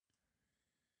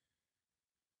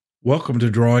Welcome to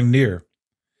Drawing Near,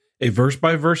 a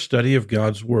verse-by-verse study of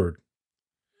God's Word.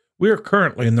 We are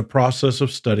currently in the process of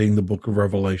studying the book of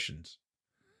Revelations.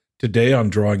 Today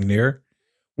on Drawing Near,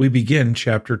 we begin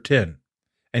chapter 10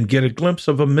 and get a glimpse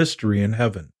of a mystery in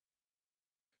heaven.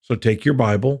 So take your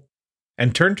Bible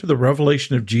and turn to the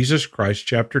Revelation of Jesus Christ,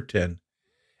 chapter 10,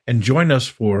 and join us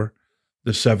for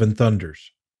the Seven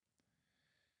Thunders.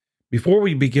 Before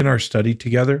we begin our study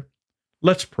together,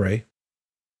 let's pray.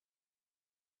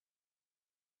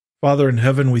 Father in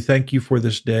heaven, we thank you for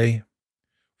this day,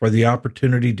 for the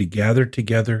opportunity to gather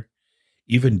together,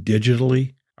 even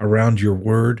digitally, around your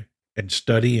word and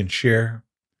study and share.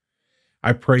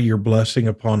 I pray your blessing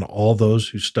upon all those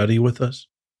who study with us,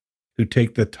 who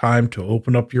take the time to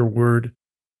open up your word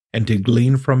and to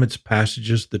glean from its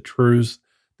passages the truths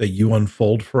that you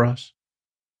unfold for us.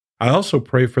 I also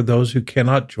pray for those who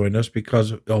cannot join us because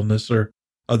of illness or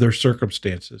other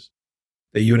circumstances,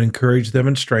 that you would encourage them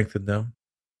and strengthen them,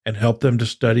 and help them to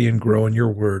study and grow in your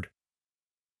word.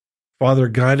 Father,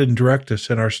 guide and direct us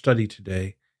in our study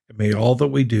today, and may all that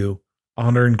we do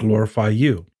honor and glorify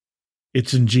you.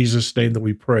 It's in Jesus' name that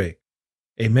we pray.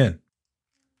 Amen.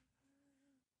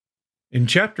 In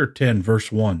chapter 10,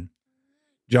 verse 1,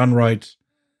 John writes,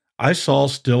 I saw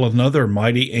still another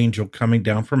mighty angel coming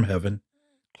down from heaven,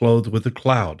 clothed with a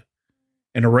cloud,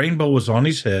 and a rainbow was on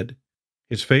his head.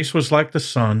 His face was like the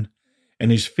sun, and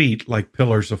his feet like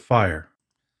pillars of fire.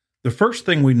 The first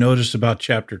thing we notice about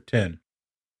chapter 10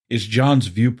 is John's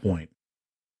viewpoint.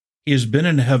 He has been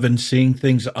in heaven seeing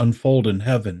things unfold in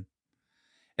heaven,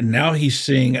 and now he's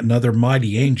seeing another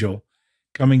mighty angel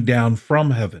coming down from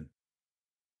heaven.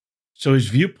 So his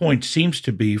viewpoint seems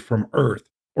to be from earth,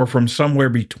 or from somewhere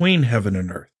between heaven and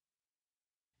earth.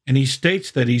 And he states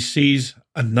that he sees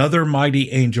another mighty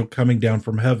angel coming down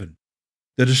from heaven.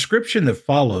 The description that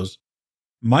follows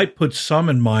might put some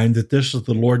in mind that this is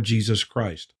the Lord Jesus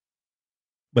Christ.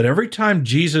 But every time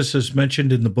Jesus is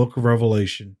mentioned in the book of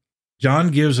Revelation,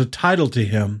 John gives a title to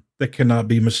him that cannot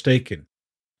be mistaken.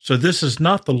 So this is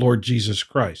not the Lord Jesus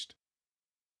Christ.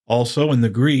 Also, in the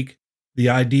Greek, the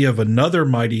idea of another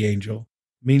mighty angel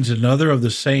means another of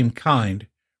the same kind,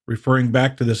 referring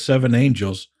back to the seven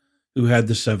angels who had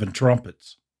the seven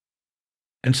trumpets.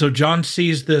 And so John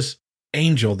sees this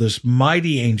angel, this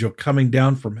mighty angel coming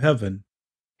down from heaven,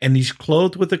 and he's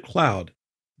clothed with a cloud.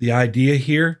 The idea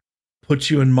here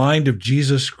puts you in mind of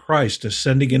Jesus Christ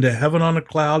ascending into heaven on a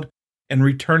cloud and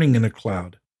returning in a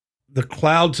cloud. The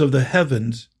clouds of the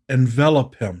heavens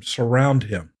envelop him, surround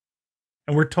him.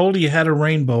 And we're told he had a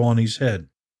rainbow on his head.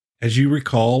 As you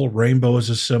recall, a rainbow is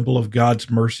a symbol of God's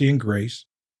mercy and grace.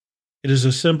 It is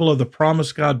a symbol of the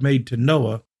promise God made to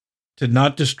Noah to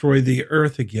not destroy the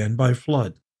earth again by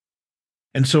flood.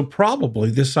 And so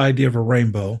probably this idea of a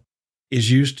rainbow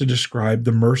is used to describe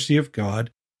the mercy of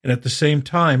God and at the same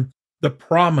time the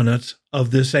prominence of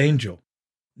this angel.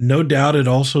 No doubt it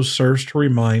also serves to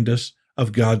remind us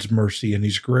of God's mercy and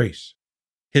his grace.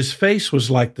 His face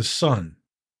was like the sun,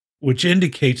 which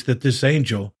indicates that this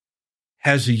angel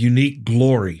has a unique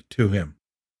glory to him,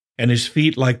 and his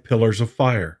feet like pillars of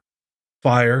fire.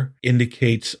 Fire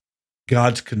indicates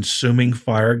God's consuming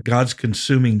fire, God's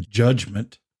consuming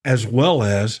judgment, as well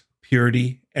as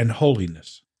purity and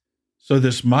holiness. So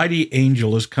this mighty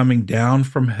angel is coming down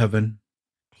from heaven,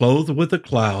 clothed with a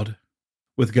cloud,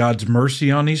 with God's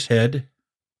mercy on his head,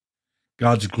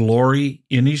 God's glory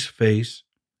in his face,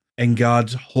 and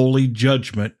God's holy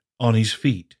judgment on his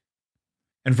feet.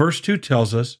 And verse 2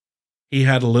 tells us he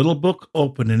had a little book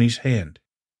open in his hand.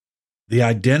 The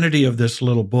identity of this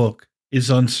little book is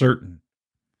uncertain.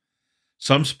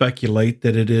 Some speculate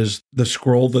that it is the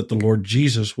scroll that the Lord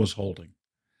Jesus was holding.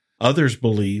 Others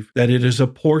believe that it is a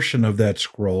portion of that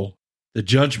scroll, the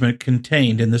judgment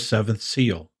contained in the seventh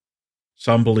seal.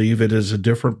 Some believe it is a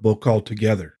different book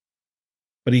altogether.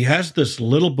 But he has this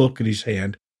little book in his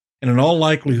hand, and in all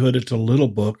likelihood it's a little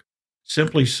book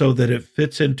simply so that it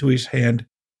fits into his hand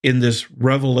in this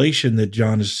revelation that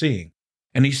John is seeing.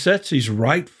 And he sets his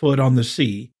right foot on the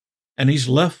sea and his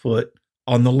left foot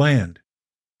on the land.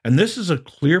 And this is a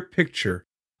clear picture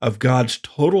of God's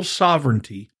total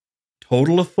sovereignty,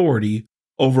 total authority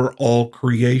over all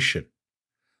creation,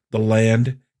 the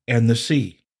land and the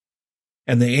sea.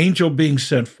 And the angel being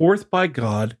sent forth by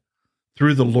God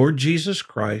through the Lord Jesus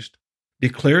Christ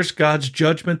declares God's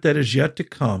judgment that is yet to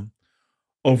come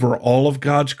over all of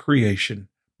God's creation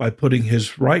by putting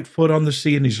his right foot on the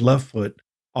sea and his left foot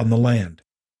on the land.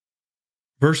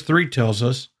 Verse 3 tells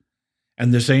us,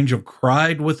 and this angel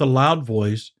cried with a loud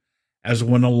voice as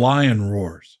when a lion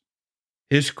roars.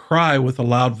 His cry with a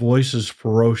loud voice is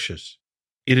ferocious.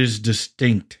 It is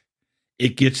distinct.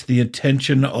 It gets the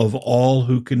attention of all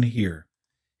who can hear.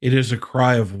 It is a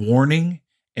cry of warning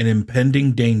and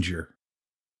impending danger.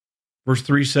 Verse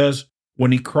 3 says,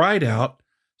 "When he cried out,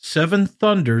 7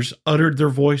 thunders uttered their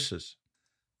voices."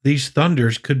 These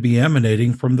thunders could be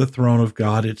emanating from the throne of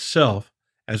God itself,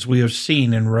 as we have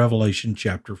seen in Revelation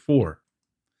chapter 4.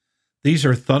 These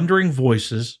are thundering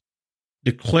voices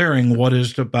declaring what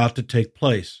is about to take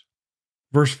place.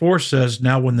 Verse 4 says,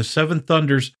 "Now when the 7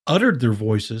 thunders uttered their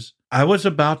voices, I was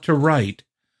about to write,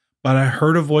 but I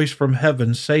heard a voice from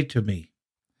heaven say to me,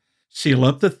 'Seal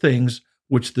up the things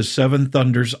which the 7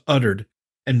 thunders uttered,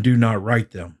 and do not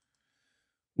write them.'"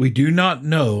 We do not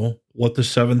know what the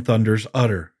 7 thunders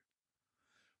utter.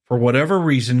 For whatever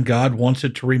reason, God wants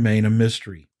it to remain a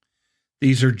mystery.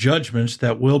 These are judgments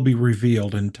that will be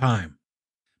revealed in time.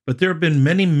 But there have been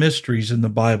many mysteries in the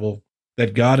Bible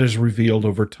that God has revealed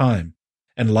over time.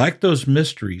 And like those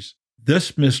mysteries,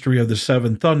 this mystery of the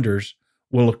 7 thunders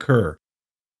will occur.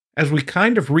 As we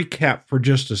kind of recap for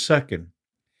just a second,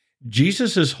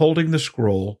 Jesus is holding the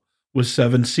scroll with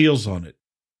 7 seals on it.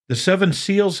 The 7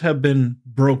 seals have been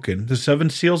broken, the 7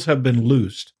 seals have been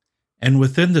loosed, and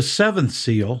within the 7th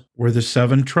seal were the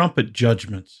 7 trumpet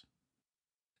judgments.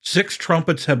 6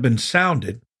 trumpets have been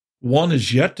sounded, 1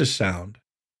 is yet to sound,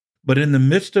 but in the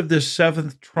midst of this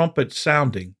 7th trumpet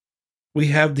sounding, we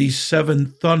have these 7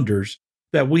 thunders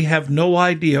that we have no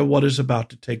idea what is about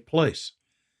to take place.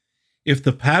 If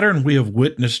the pattern we have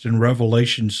witnessed in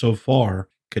Revelation so far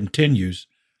continues,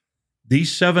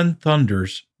 these 7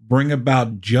 thunders bring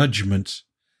about judgments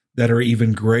that are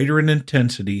even greater in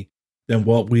intensity than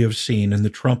what we have seen in the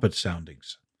trumpet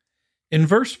soundings. In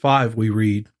verse 5 we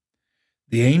read,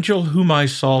 "The angel whom I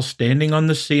saw standing on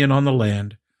the sea and on the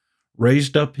land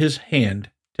raised up his hand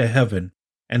to heaven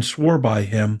and swore by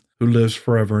him who lives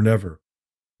forever and ever."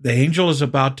 The angel is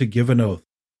about to give an oath.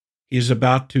 He is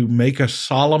about to make a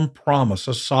solemn promise,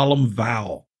 a solemn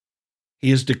vow.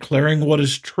 He is declaring what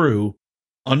is true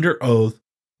under oath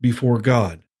before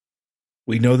God.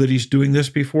 We know that he's doing this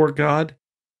before God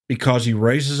because he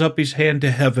raises up his hand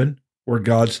to heaven, where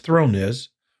God's throne is.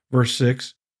 Verse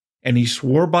 6, "And he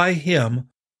swore by him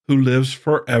who lives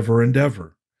forever and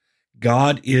ever."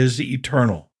 God is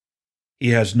eternal. He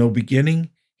has no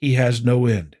beginning. He has no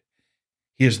end.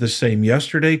 He is the same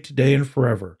yesterday, today, and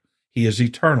forever. He is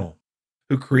eternal,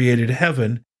 who created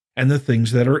heaven and the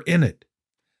things that are in it,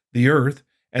 the earth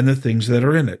and the things that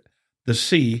are in it, the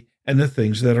sea and the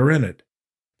things that are in it,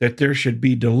 that there should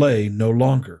be delay no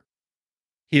longer.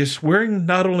 He is swearing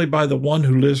not only by the one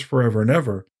who lives forever and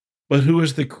ever, but who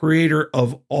is the creator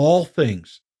of all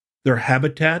things, their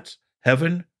habitats,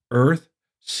 heaven, earth,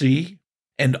 sea,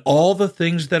 and all the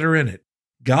things that are in it.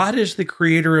 God is the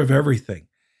creator of everything.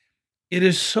 It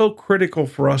is so critical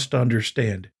for us to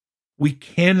understand. We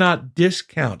cannot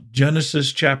discount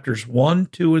Genesis chapters 1,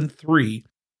 2, and 3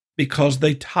 because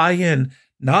they tie in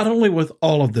not only with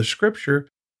all of the scripture,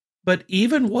 but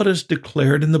even what is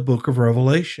declared in the book of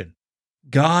Revelation.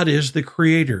 God is the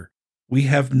creator. We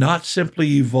have not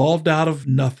simply evolved out of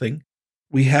nothing.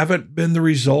 We haven't been the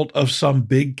result of some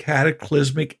big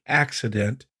cataclysmic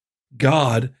accident.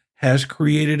 God has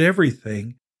created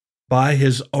everything by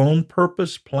his own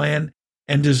purpose, plan,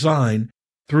 and design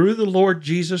through the Lord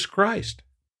Jesus Christ.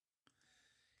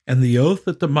 And the oath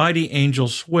that the mighty angel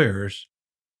swears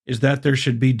is that there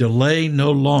should be delay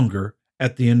no longer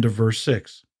at the end of verse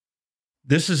 6.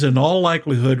 This is in all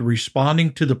likelihood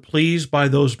responding to the pleas by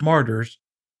those martyrs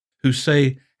who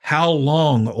say, "How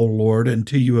long, O Lord,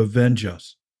 until you avenge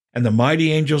us?" And the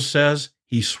mighty angel says,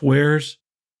 he swears,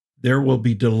 there will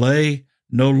be delay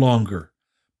no longer.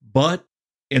 But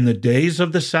in the days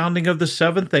of the sounding of the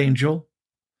 7th angel,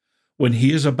 when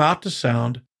he is about to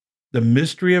sound, the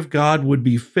mystery of God would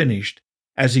be finished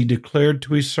as he declared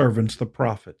to his servants, the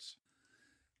prophets.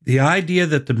 The idea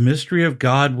that the mystery of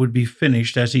God would be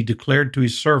finished as he declared to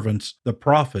his servants, the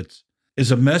prophets, is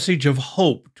a message of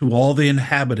hope to all the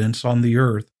inhabitants on the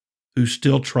earth who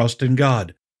still trust in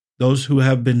God, those who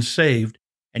have been saved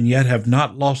and yet have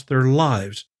not lost their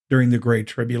lives during the Great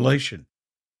Tribulation.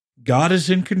 God is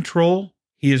in control.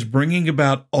 He is bringing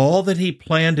about all that he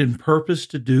planned and purposed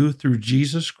to do through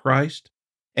Jesus Christ,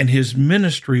 and his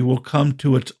ministry will come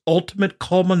to its ultimate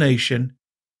culmination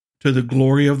to the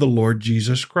glory of the Lord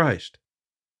Jesus Christ.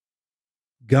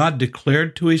 God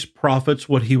declared to his prophets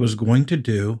what he was going to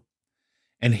do,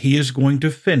 and he is going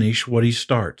to finish what he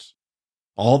starts.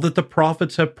 All that the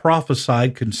prophets have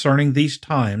prophesied concerning these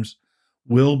times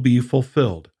will be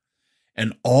fulfilled,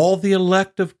 and all the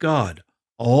elect of God,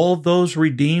 all those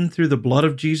redeemed through the blood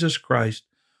of Jesus Christ,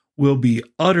 will be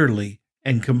utterly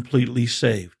and completely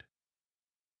saved.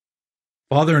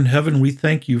 Father in heaven, we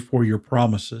thank you for your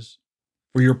promises,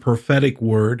 for your prophetic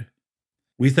word.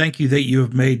 We thank you that you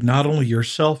have made not only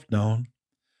yourself known,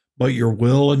 but your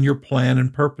will and your plan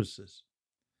and purposes.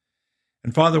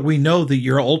 And Father, we know that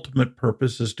your ultimate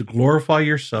purpose is to glorify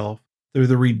yourself through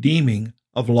the redeeming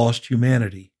of lost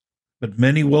humanity. But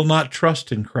many will not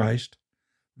trust in Christ.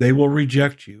 They will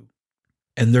reject you,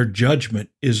 and their judgment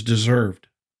is deserved.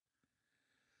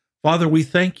 Father, we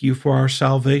thank you for our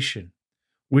salvation,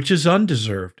 which is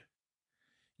undeserved.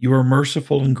 You are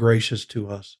merciful and gracious to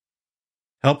us.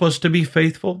 Help us to be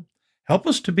faithful. Help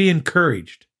us to be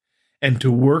encouraged and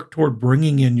to work toward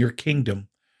bringing in your kingdom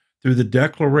through the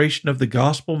declaration of the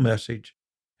gospel message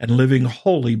and living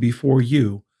holy before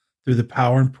you through the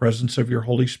power and presence of your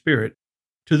Holy Spirit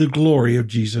to the glory of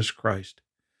Jesus Christ.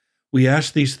 We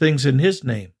ask these things in his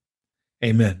name.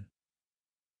 Amen.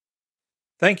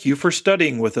 Thank you for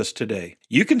studying with us today.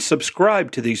 You can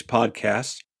subscribe to these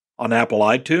podcasts on Apple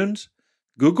iTunes,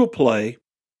 Google Play,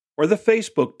 or the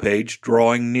Facebook page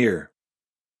Drawing Near.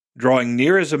 Drawing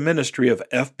Near is a ministry of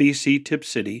FBC Tipp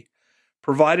City,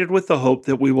 provided with the hope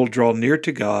that we will draw near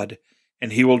to God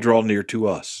and he will draw near to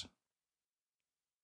us.